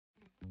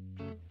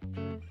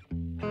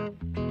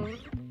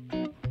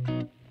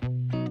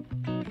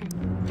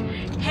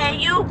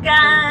you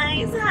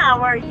guys?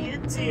 How are you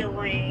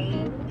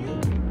doing?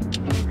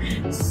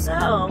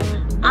 So,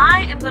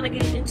 I am going to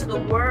get into the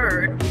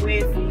word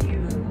with you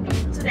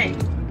today.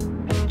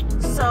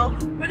 So,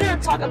 we're going to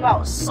talk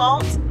about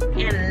salt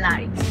and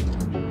light.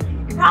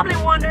 You're probably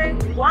wondering,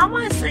 why am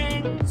I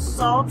saying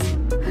salt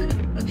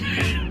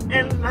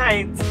and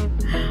light?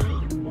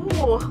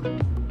 Ooh,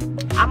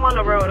 I'm on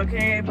the road,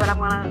 okay? But I'm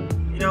going to,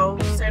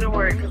 say the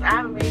word because I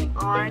haven't been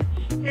on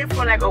here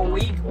for like a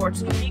week or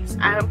 2 weeks.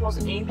 I haven't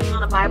posted anything on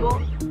the Bible,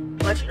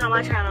 but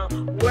my channel,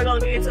 we're gonna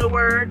get into the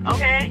word,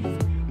 okay?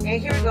 And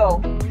here we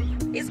go.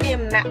 It's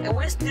in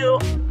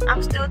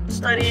I'm still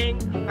studying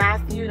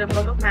Matthew, the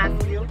book of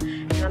Matthew,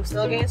 and I'm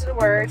still getting to the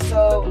word.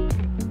 So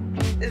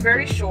it's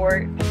very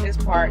short, this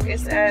part.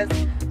 It says,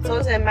 so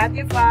it's in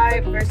Matthew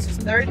 5 verses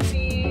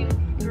 13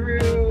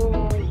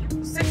 through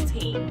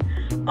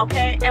 16,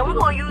 okay? And we're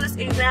gonna use this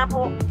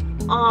example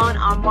on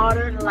our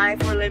modern life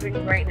we're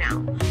living right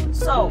now.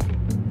 So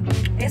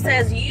it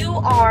says, you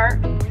are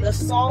the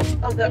salt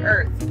of the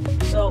earth.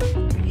 So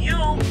you,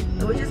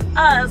 which is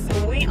us,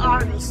 we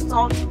are the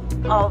salt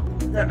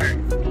of the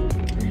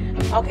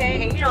earth.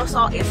 Okay, and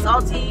salt is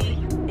salty,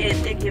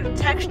 it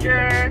gives texture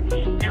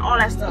and all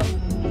that stuff.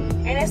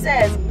 And it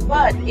says,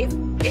 but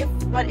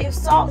if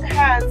salt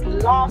has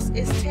lost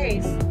its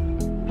taste,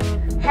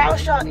 how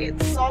shall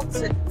its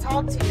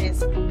saltiness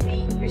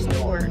be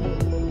restored?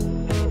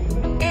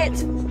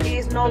 It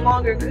is no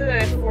longer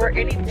good for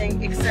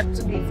anything except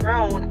to be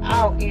thrown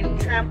out and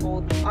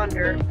trampled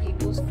under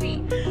people's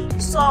feet.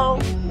 So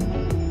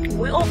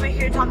we're over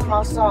here talking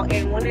about salt,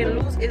 and when it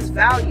loses its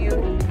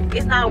value,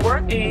 it's not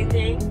worth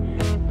anything,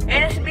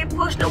 and it should be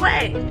pushed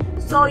away.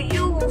 So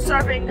you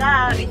serving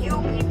God, you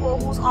people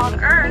who's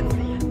on earth,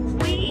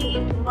 we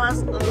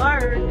must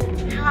learn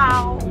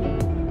how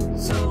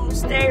to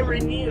stay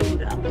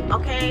renewed,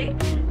 okay,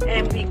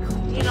 and be,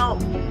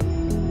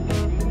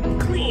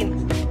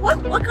 clean. What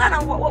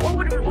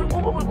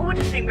would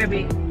you think,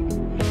 baby?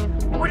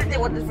 What do you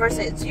think what this verse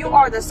says? You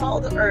are the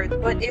salt of the earth,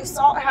 but if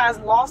salt has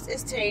lost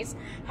its taste,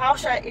 how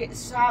shall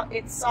its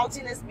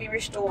saltiness be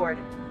restored?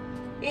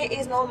 It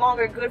is no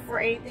longer good for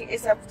anything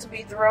except to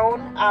be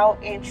thrown out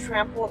and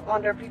trampled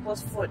under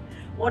people's foot.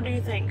 What do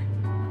you think?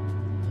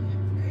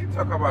 You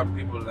talk about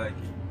people like,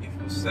 if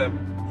you serve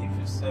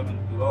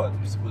the Lord,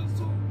 you're supposed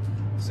to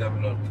serve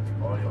the Lord with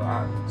all your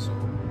heart. So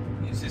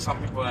you see some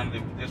people in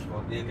this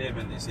world, they live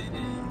and they say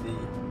they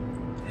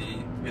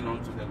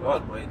belong to the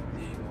Lord, but they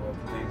do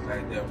things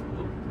like that.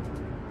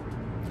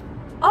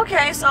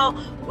 Okay, so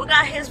we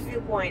got his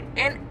viewpoint,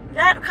 and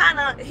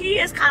he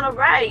is kind of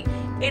right.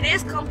 It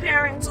is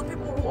comparing to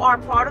people who are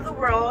part of the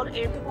world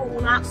and people who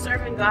are not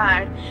serving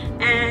God.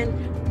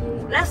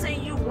 And let's say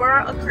you were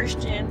a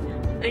Christian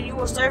and you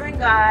were serving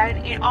God,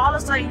 and all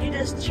of a sudden you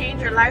just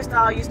change your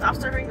lifestyle, you stop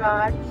serving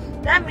God.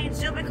 That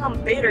means you become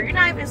bitter. You're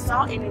not even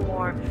salt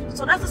anymore.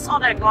 So that's the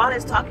salt that God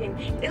is talking.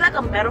 It's like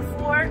a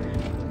metaphor.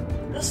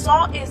 The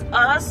salt is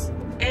us,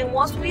 and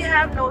once we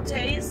have no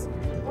taste,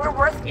 we're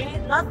worth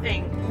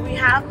nothing. We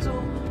have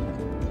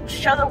to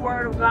share the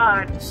word of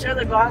God, share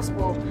the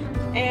gospel.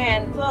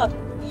 And look,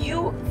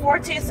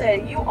 14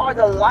 said, you are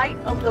the light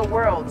of the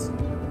world.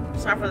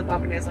 Sorry for the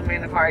bumpiness, I'm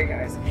in the car, you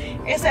guys.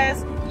 It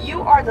says,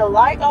 you are the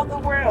light of the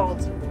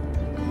world.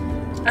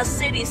 A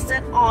city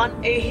set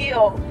on a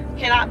hill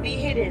cannot be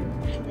hidden,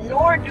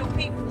 nor do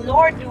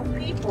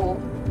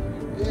people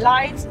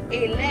light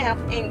a lamp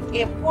and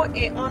put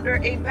it under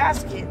a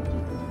basket,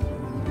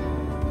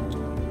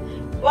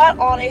 but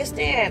on a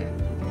stand,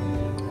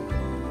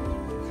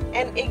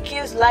 and it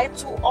gives light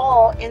to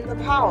all in the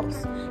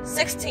house.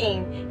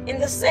 16, in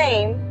the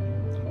same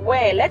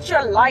way, let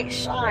your light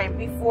shine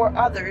before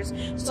others,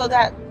 so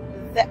that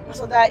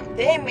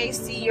they may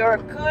see your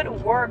good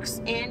works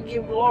and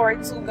give glory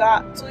to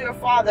God, to your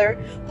Father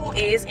who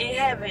is in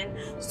heaven.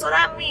 So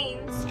that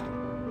means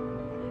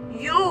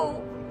you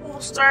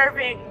who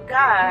serving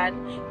God,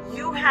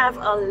 you have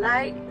a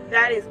light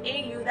that is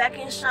in you that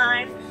can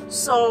shine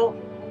so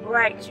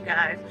bright, you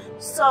guys.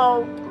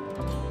 So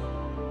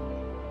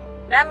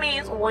that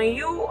means when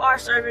you are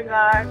serving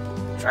God,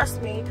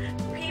 trust me,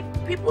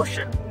 people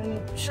should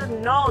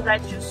know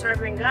that you're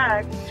serving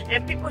God,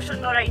 and people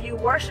should know that you're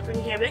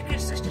worshiping Him. They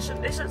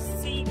should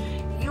see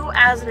you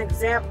as an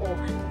example.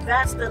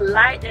 That's the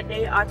light that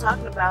they are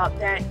talking about,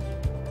 that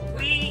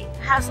we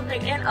have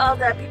something in us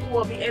that people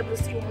will be able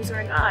to see when we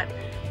serve God.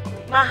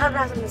 My husband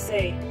has something to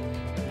say.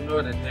 You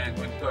know the thing,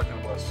 when you're talking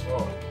about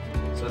salt,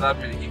 so that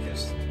means if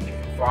you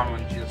follow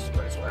Jesus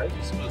Christ, right,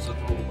 you're supposed to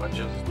do what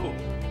Jesus do.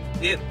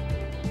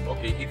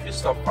 Okay, if you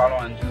stop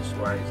following Jesus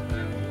Christ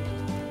and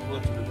go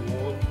to the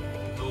world,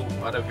 do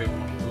whatever you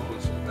want to do,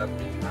 so that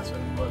means you're not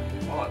serving God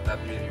anymore. That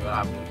means you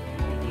have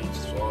no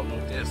soul, no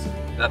taste.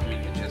 That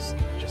means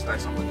you're just like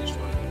somebody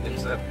destroying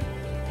themselves.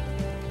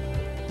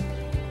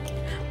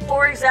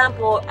 For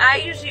example, I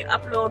usually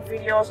upload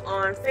videos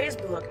on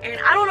Facebook, and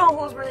I don't know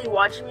who's really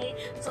watching me.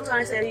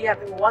 Sometimes I say you have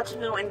people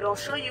watching you and they'll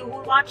show you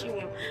who's watching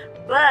you.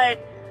 But,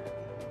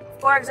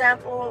 for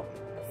example,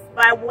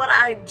 by what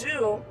I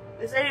do,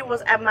 this lady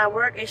was at my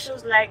work and she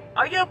was like,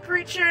 are you a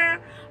preacher?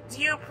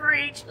 do you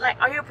preach? Like,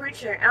 are you a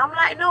preacher? And I'm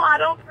like, no, I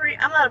don't preach.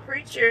 I'm not a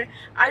preacher.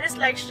 I just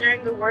like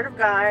sharing the word of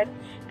God,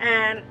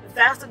 and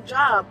that's the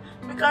job.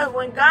 Because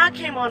when God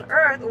came on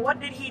earth, what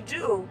did he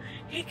do?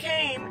 He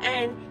came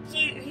and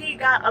he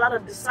got a lot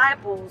of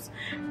disciples,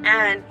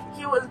 and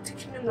he was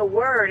teaching them the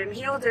word, and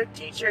he was their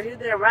teacher, he was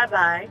their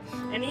rabbi,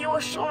 and he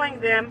was showing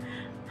them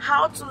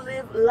how to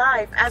live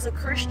life as a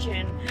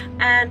Christian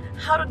and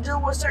how to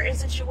deal with certain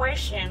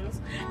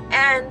situations.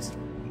 And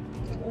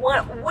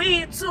what we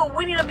need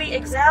to be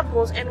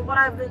examples. And what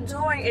I've been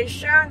doing is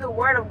sharing the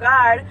word of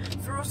God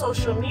through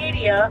social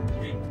media,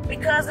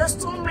 because there's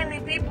too many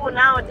people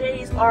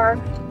nowadays are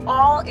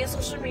all in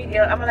social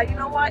media. I'm like, you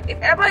know what, if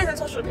everybody's in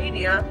social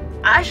media,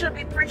 I should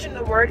be preaching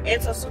the word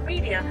in social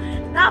media.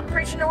 Not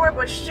preaching the word,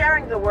 but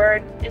sharing the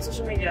word in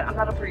social media. I'm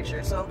not a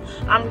preacher, so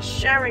I'm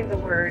sharing the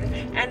word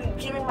and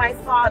giving my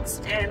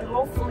thoughts, and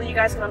hopefully you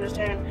guys can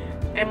understand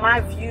and my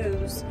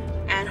views,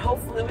 and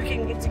hopefully we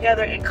can get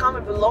together and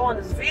comment below on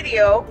this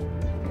video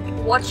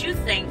what you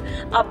think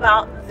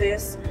about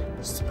this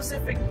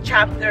specific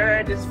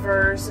chapter, this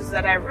verses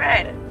that I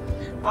read.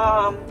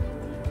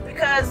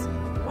 Because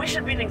we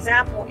should be an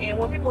example, and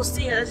when people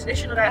see us, they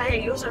should know that,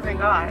 hey, you're serving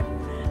God.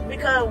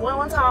 Because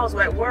one time I was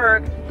at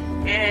work,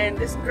 and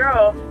this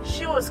girl,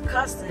 she was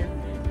cussing,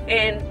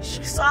 and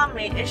she saw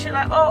me, and she's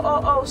like,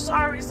 oh,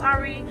 sorry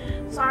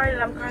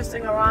that I'm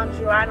cussing around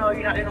you. I know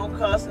you don't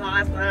cuss and all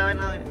that stuff.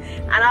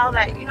 And I was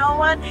like, you know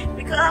what?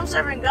 Because I'm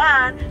serving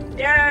God,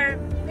 there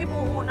are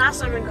people who are not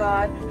serving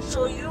God,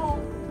 so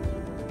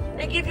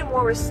they give you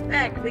more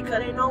respect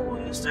because they know who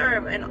you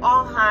serve, an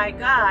all high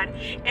God.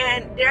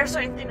 And there are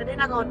certain things that they're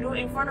not going to do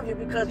in front of you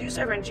because you're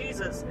serving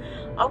Jesus.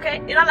 Okay?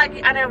 It's not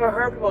like I never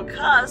heard people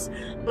cuss,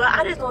 but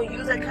I just don't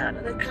use that kind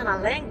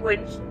of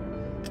language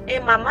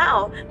in my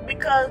mouth,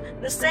 because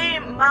the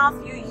same mouth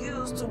you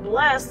use to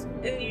bless,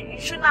 you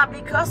should not be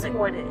cussing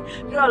with it.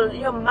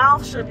 Your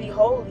mouth should be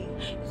holy.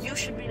 You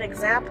should be an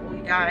example,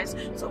 you guys.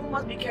 So we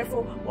must be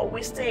careful what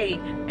we say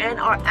and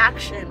our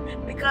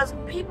action, because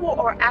people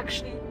are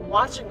actually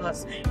watching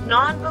us.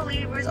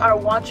 Non-believers are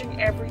watching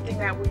everything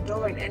that we're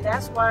doing, and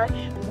that's why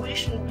we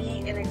should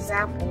be an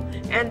example.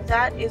 And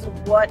that is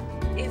what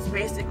it's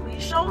basically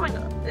showing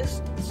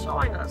us. It's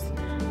showing us.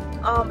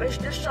 It's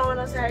just showing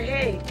us that,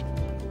 hey,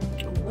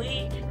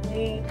 we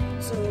need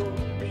to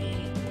be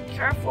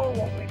careful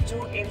what we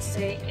do and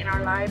say in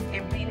our life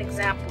and be an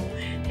example.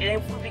 And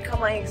if we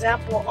become an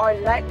example, our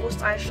light will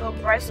start to show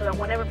bright, so that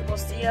whenever people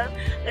see us,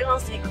 they're going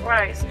to see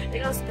Christ.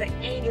 They're going to see the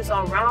angels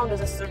around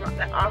us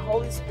and our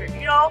Holy Spirit,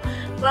 you know.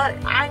 But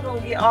I ain't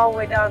going to get all the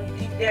way down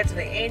deep there to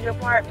the angel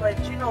part,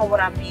 but you know what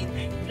I mean.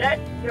 Let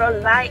your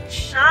light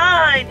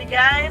shine, you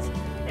guys.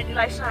 Let your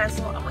light shine.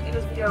 So I'm going to end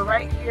this video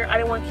right here. I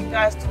didn't want to keep you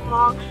guys too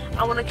long.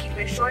 I want to keep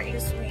it short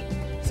and sweet.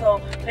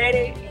 So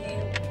later,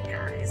 you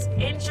guys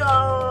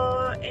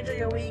enjoy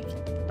your week.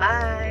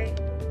 Bye.